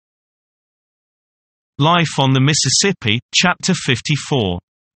Life on the Mississippi, Chapter 54.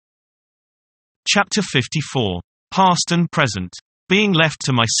 Chapter 54. Past and Present. Being left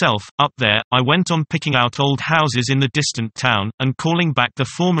to myself, up there, I went on picking out old houses in the distant town, and calling back the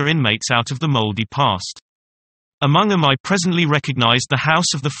former inmates out of the moldy past. Among them I presently recognized the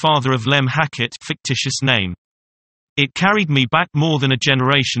house of the father of Lem Hackett, fictitious name. It carried me back more than a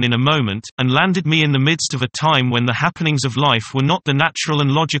generation in a moment, and landed me in the midst of a time when the happenings of life were not the natural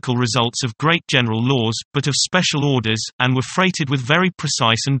and logical results of great general laws, but of special orders, and were freighted with very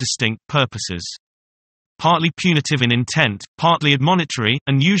precise and distinct purposes. Partly punitive in intent, partly admonitory,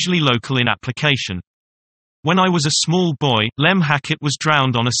 and usually local in application. When I was a small boy, Lem Hackett was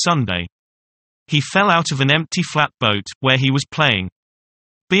drowned on a Sunday. He fell out of an empty flatboat, where he was playing.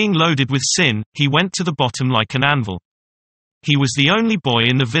 Being loaded with sin, he went to the bottom like an anvil. He was the only boy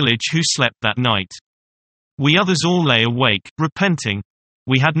in the village who slept that night. We others all lay awake, repenting.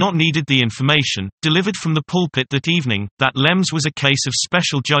 We had not needed the information, delivered from the pulpit that evening, that Lem's was a case of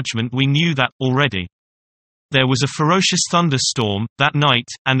special judgment. We knew that, already. There was a ferocious thunderstorm, that night,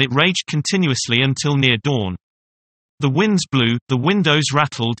 and it raged continuously until near dawn. The winds blew, the windows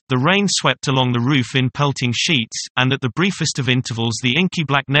rattled, the rain swept along the roof in pelting sheets, and at the briefest of intervals the inky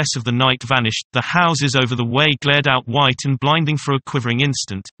blackness of the night vanished, the houses over the way glared out white and blinding for a quivering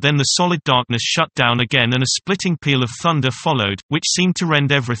instant, then the solid darkness shut down again and a splitting peal of thunder followed, which seemed to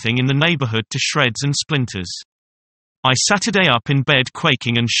rend everything in the neighborhood to shreds and splinters. I Saturday up in bed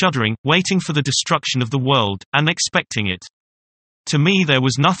quaking and shuddering, waiting for the destruction of the world, and expecting it. To me there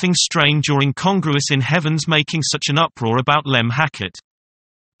was nothing strange or incongruous in heaven's making such an uproar about Lem Hackett.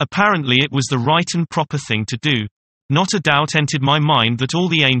 Apparently it was the right and proper thing to do. Not a doubt entered my mind that all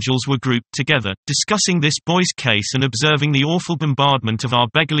the angels were grouped together, discussing this boy's case and observing the awful bombardment of our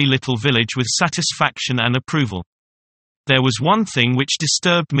beggarly little village with satisfaction and approval. There was one thing which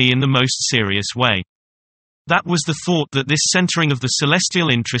disturbed me in the most serious way. That was the thought that this centering of the celestial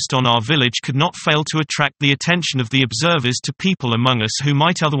interest on our village could not fail to attract the attention of the observers to people among us who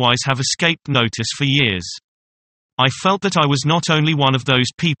might otherwise have escaped notice for years. I felt that I was not only one of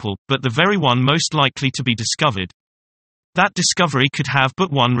those people, but the very one most likely to be discovered. That discovery could have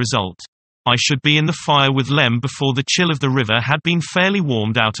but one result. I should be in the fire with Lem before the chill of the river had been fairly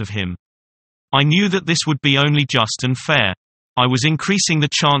warmed out of him. I knew that this would be only just and fair. I was increasing the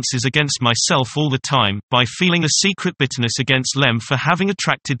chances against myself all the time, by feeling a secret bitterness against Lem for having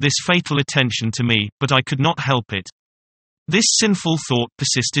attracted this fatal attention to me, but I could not help it. This sinful thought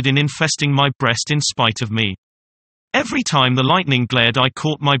persisted in infesting my breast in spite of me. Every time the lightning glared I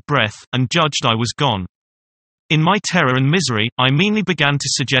caught my breath, and judged I was gone. In my terror and misery, I meanly began to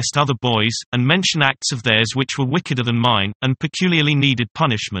suggest other boys, and mention acts of theirs which were wickeder than mine, and peculiarly needed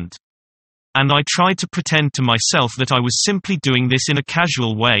punishment. And I tried to pretend to myself that I was simply doing this in a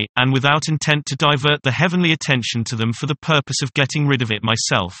casual way, and without intent to divert the heavenly attention to them for the purpose of getting rid of it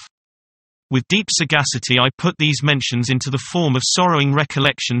myself. With deep sagacity I put these mentions into the form of sorrowing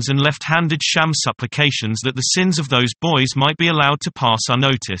recollections and left-handed sham supplications that the sins of those boys might be allowed to pass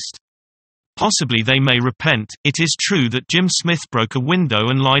unnoticed. Possibly they may repent. It is true that Jim Smith broke a window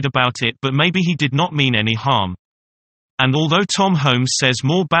and lied about it, but maybe he did not mean any harm. And although Tom Holmes says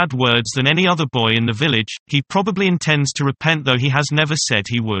more bad words than any other boy in the village, he probably intends to repent, though he has never said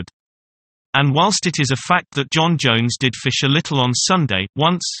he would. And whilst it is a fact that John Jones did fish a little on Sunday,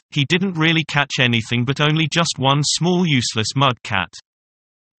 once, he didn't really catch anything but only just one small useless mud cat.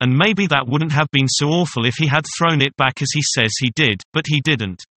 And maybe that wouldn't have been so awful if he had thrown it back as he says he did, but he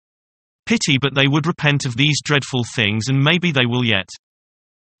didn't. Pity, but they would repent of these dreadful things, and maybe they will yet.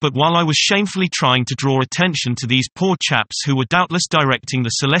 But while I was shamefully trying to draw attention to these poor chaps who were doubtless directing the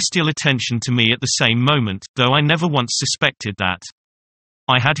celestial attention to me at the same moment, though I never once suspected that,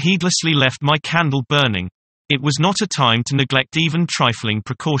 I had heedlessly left my candle burning. It was not a time to neglect even trifling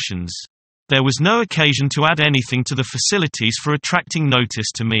precautions. There was no occasion to add anything to the facilities for attracting notice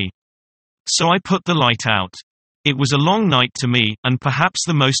to me. So I put the light out. It was a long night to me, and perhaps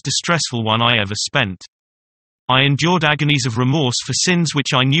the most distressful one I ever spent. I endured agonies of remorse for sins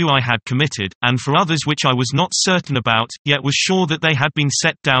which I knew I had committed, and for others which I was not certain about, yet was sure that they had been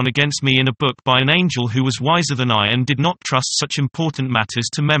set down against me in a book by an angel who was wiser than I and did not trust such important matters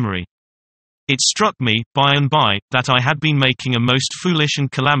to memory. It struck me, by and by, that I had been making a most foolish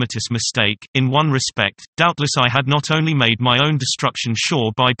and calamitous mistake. In one respect, doubtless I had not only made my own destruction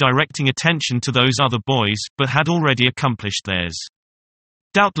sure by directing attention to those other boys, but had already accomplished theirs.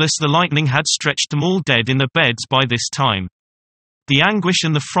 Doubtless the lightning had stretched them all dead in their beds by this time. The anguish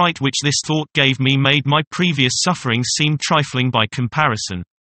and the fright which this thought gave me made my previous sufferings seem trifling by comparison.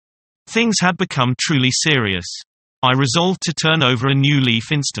 Things had become truly serious. I resolved to turn over a new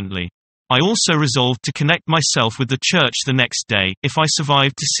leaf instantly. I also resolved to connect myself with the church the next day, if I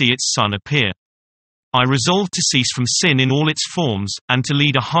survived to see its sun appear. I resolved to cease from sin in all its forms, and to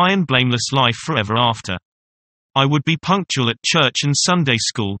lead a high and blameless life forever after. I would be punctual at church and Sunday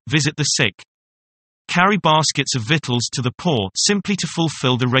school, visit the sick, carry baskets of victuals to the poor, simply to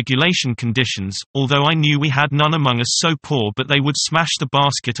fulfill the regulation conditions, although I knew we had none among us so poor but they would smash the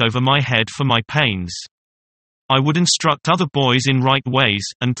basket over my head for my pains. I would instruct other boys in right ways,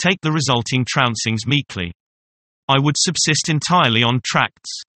 and take the resulting trouncings meekly. I would subsist entirely on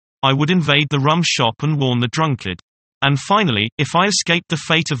tracts. I would invade the rum shop and warn the drunkard. And finally, if I escaped the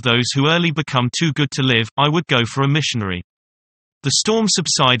fate of those who early become too good to live, I would go for a missionary. The storm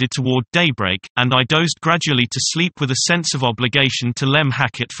subsided toward daybreak, and I dozed gradually to sleep with a sense of obligation to Lem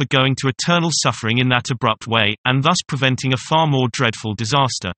Hackett for going to eternal suffering in that abrupt way, and thus preventing a far more dreadful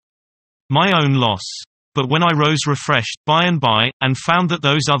disaster. My own loss. But when I rose refreshed, by and by, and found that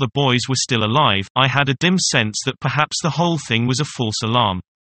those other boys were still alive, I had a dim sense that perhaps the whole thing was a false alarm.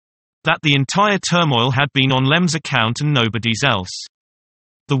 That the entire turmoil had been on Lem's account and nobody's else.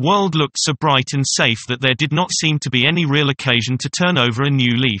 The world looked so bright and safe that there did not seem to be any real occasion to turn over a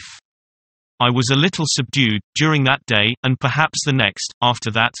new leaf. I was a little subdued, during that day, and perhaps the next. After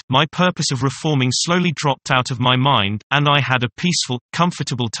that, my purpose of reforming slowly dropped out of my mind, and I had a peaceful,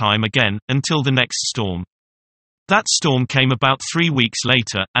 comfortable time again, until the next storm. That storm came about 3 weeks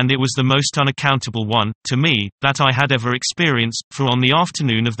later, and it was the most unaccountable one, to me, that I had ever experienced, for on the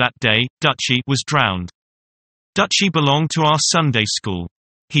afternoon of that day, Dutchy was drowned. Dutchy belonged to our Sunday school.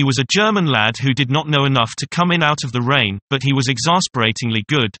 He was a German lad who did not know enough to come in out of the rain, but he was exasperatingly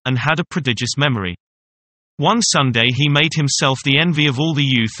good, and had a prodigious memory. One Sunday he made himself the envy of all the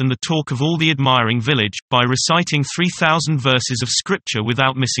youth and the talk of all the admiring village, by reciting 3,000 verses of scripture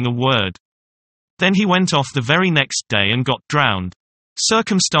without missing a word. Then he went off the very next day and got drowned.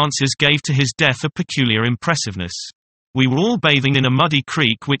 Circumstances gave to his death a peculiar impressiveness. We were all bathing in a muddy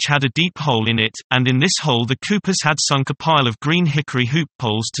creek which had a deep hole in it, and in this hole the coopers had sunk a pile of green hickory hoop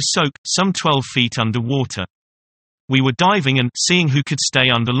poles to soak, some 12 feet under water. We were diving and, seeing who could stay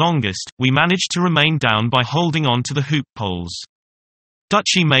under longest, we managed to remain down by holding on to the hoop poles.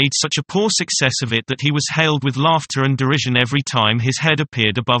 Dutchy made such a poor success of it that he was hailed with laughter and derision every time his head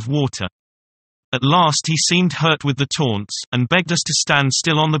appeared above water. At last he seemed hurt with the taunts, and begged us to stand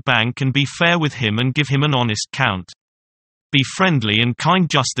still on the bank and be fair with him and give him an honest count. Be friendly and kind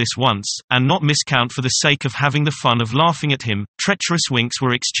just this once, and not miscount for the sake of having the fun of laughing at him. Treacherous winks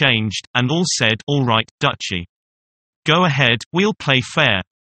were exchanged, and all said, "All right, Dutchy. Go ahead, we'll play fair."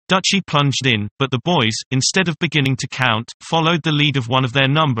 Dutchy plunged in, but the boys, instead of beginning to count, followed the lead of one of their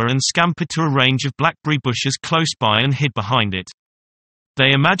number and scampered to a range of blackberry bushes close by and hid behind it.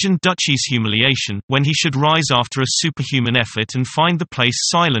 They imagined Dutchy's humiliation, when he should rise after a superhuman effort and find the place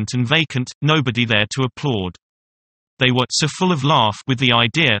silent and vacant, nobody there to applaud. They were so full of laugh with the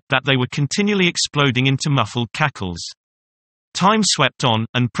idea, that they were continually exploding into muffled cackles. Time swept on,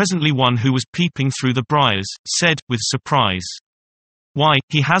 and presently one who was peeping through the briars, said, with surprise, "Why,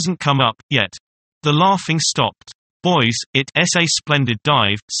 he hasn't come up, yet." The laughing stopped. "Boys, it's a splendid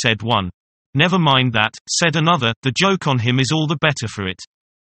dive," said one. "Never mind that," said another, "the joke on him is all the better for it."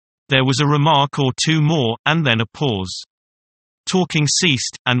 There was a remark or two more, and then a pause. Talking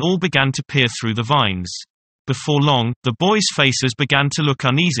ceased, and all began to peer through the vines. Before long, the boys' faces began to look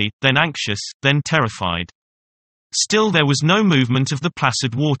uneasy, then anxious, then terrified. Still there was no movement of the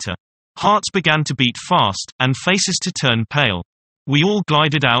placid water. Hearts began to beat fast, and faces to turn pale. We all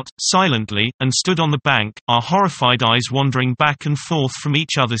glided out, silently, and stood on the bank, our horrified eyes wandering back and forth from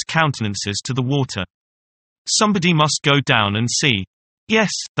each other's countenances to the water. Somebody must go down and see.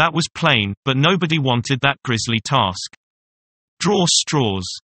 Yes, that was plain, but nobody wanted that grisly task. Draw straws.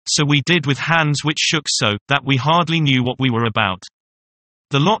 So we did with hands which shook so, that we hardly knew what we were about.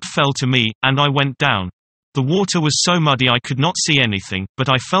 The lot fell to me, and I went down. The water was so muddy I could not see anything, but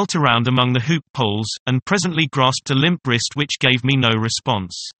I felt around among the hoop poles, and presently grasped a limp wrist which gave me no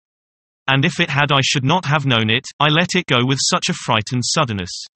response. And if it had I should not have known it, I let it go with such a frightened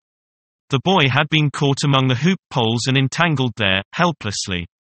suddenness. The boy had been caught among the hoop poles and entangled there, helplessly.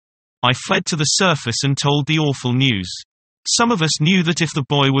 I fled to the surface and told the awful news. Some of us knew that if the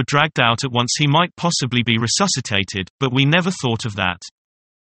boy were dragged out at once he might possibly be resuscitated, but we never thought of that.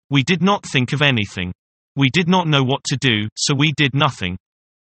 We did not think of anything. We did not know what to do, so we did nothing.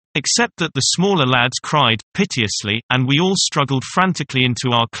 Except that the smaller lads cried, piteously, and we all struggled frantically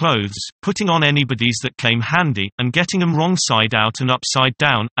into our clothes, putting on anybody's that came handy, and getting 'em wrong side out and upside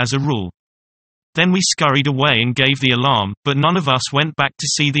down, as a rule. Then we scurried away and gave the alarm, but none of us went back to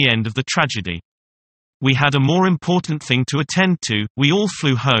see the end of the tragedy. We had a more important thing to attend to. We all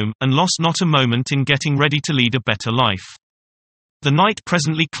flew home, and lost not a moment in getting ready to lead a better life. The night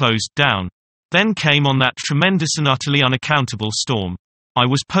presently closed down. Then came on that tremendous and utterly unaccountable storm. I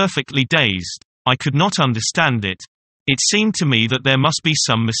was perfectly dazed. I could not understand it. It seemed to me that there must be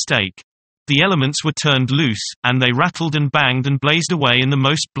some mistake. The elements were turned loose, and they rattled and banged and blazed away in the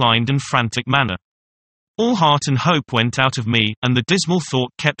most blind and frantic manner. All heart and hope went out of me, and the dismal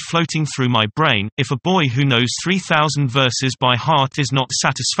thought kept floating through my brain, if a boy who knows 3,000 verses by heart is not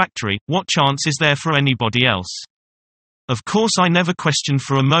satisfactory, what chance is there for anybody else? Of course I never questioned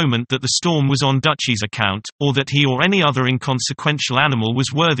for a moment that the storm was on Dutchie's account, or that he or any other inconsequential animal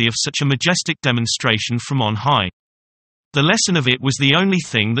was worthy of such a majestic demonstration from on high. The lesson of it was the only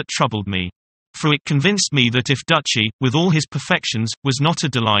thing that troubled me. For it convinced me that if Dutchie, with all his perfections, was not a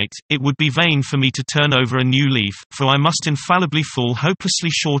delight, it would be vain for me to turn over a new leaf, for I must infallibly fall hopelessly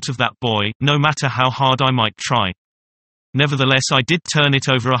short of that boy, no matter how hard I might try. Nevertheless I did turn it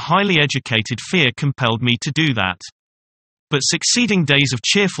over. A highly educated fear compelled me to do that. But succeeding days of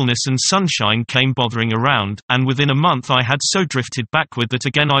cheerfulness and sunshine came bothering around, and within a month I had so drifted backward that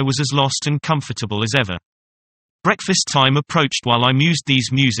again I was as lost and comfortable as ever. Breakfast time approached while I mused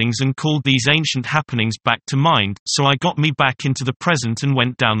these musings and called these ancient happenings back to mind, so I got me back into the present and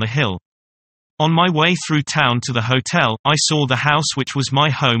went down the hill. On my way through town to the hotel, I saw the house which was my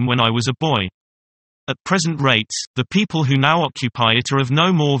home when I was a boy. At present rates, the people who now occupy it are of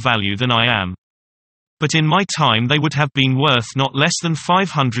no more value than I am. But in my time they would have been worth not less than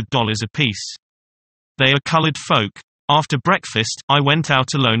 $500 apiece. They are colored folk. After breakfast, I went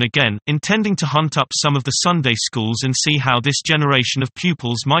out alone again, intending to hunt up some of the Sunday schools and see how this generation of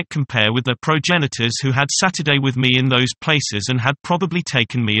pupils might compare with their progenitors who had Saturday with me in those places and had probably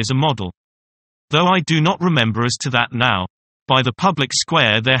taken me as a model. Though I do not remember as to that now. By the public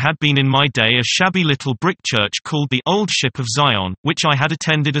square there had been in my day a shabby little brick church called the Old Ship of Zion, which I had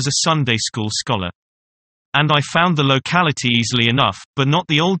attended as a Sunday school scholar. And I found the locality easily enough, but not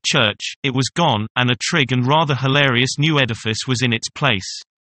the old church. It was gone, and a trig and rather hilarious new edifice was in its place.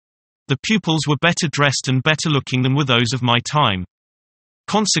 The pupils were better dressed and better looking than were those of my time.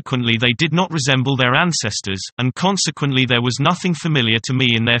 Consequently they did not resemble their ancestors, and consequently there was nothing familiar to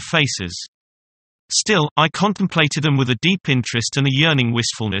me in their faces. Still, I contemplated them with a deep interest and a yearning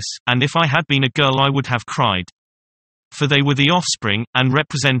wistfulness, and if I had been a girl I would have cried. For they were the offspring, and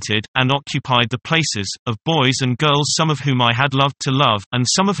represented, and occupied the places, of boys and girls, some of whom I had loved to love, and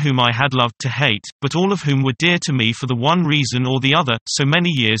some of whom I had loved to hate, but all of whom were dear to me for the one reason or the other, so many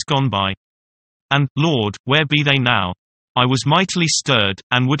years gone by. And, Lord, where be they now? I was mightily stirred,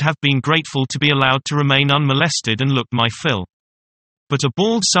 and would have been grateful to be allowed to remain unmolested and look my fill. But a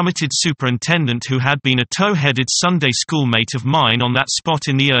bald-summited superintendent who had been a tow-headed Sunday schoolmate of mine on that spot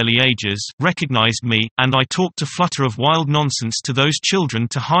in the early ages, recognized me, and I talked a flutter of wild nonsense to those children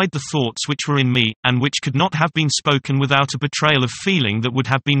to hide the thoughts which were in me, and which could not have been spoken without a betrayal of feeling that would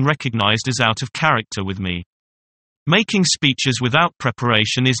have been recognized as out of character with me. Making speeches without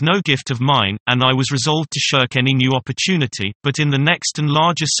preparation is no gift of mine, and I was resolved to shirk any new opportunity, but in the next and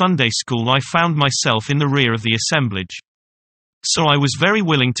larger Sunday school I found myself in the rear of the assemblage. So I was very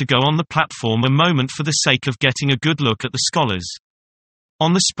willing to go on the platform a moment for the sake of getting a good look at the scholars.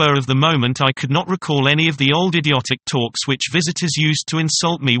 On the spur of the moment I could not recall any of the old idiotic talks which visitors used to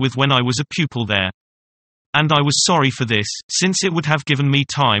insult me with when I was a pupil there. And I was sorry for this, since it would have given me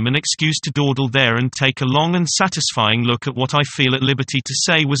time and excuse to dawdle there and take a long and satisfying look at what I feel at liberty to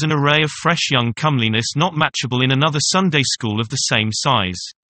say was an array of fresh young comeliness not matchable in another Sunday school of the same size.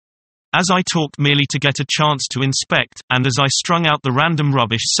 As I talked merely to get a chance to inspect, and as I strung out the random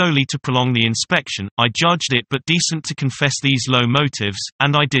rubbish solely to prolong the inspection, I judged it but decent to confess these low motives,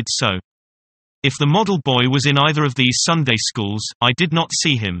 and I did so. If the model boy was in either of these Sunday schools, I did not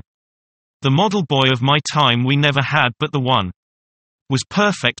see him. The model boy of my time we never had but the one. Was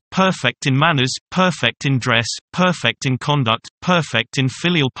perfect, perfect in manners, perfect in dress, perfect in conduct, perfect in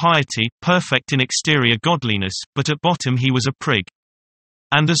filial piety, perfect in exterior godliness, but at bottom he was a prig.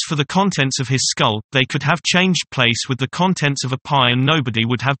 And as for the contents of his skull, they could have changed place with the contents of a pie and nobody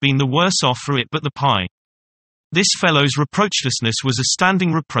would have been the worse off for it but the pie. This fellow's reproachlessness was a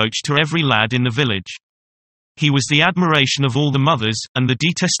standing reproach to every lad in the village. He was the admiration of all the mothers, and the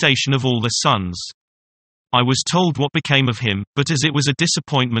detestation of all the sons. I was told what became of him, but as it was a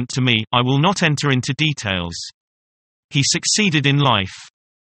disappointment to me, I will not enter into details. He succeeded in life.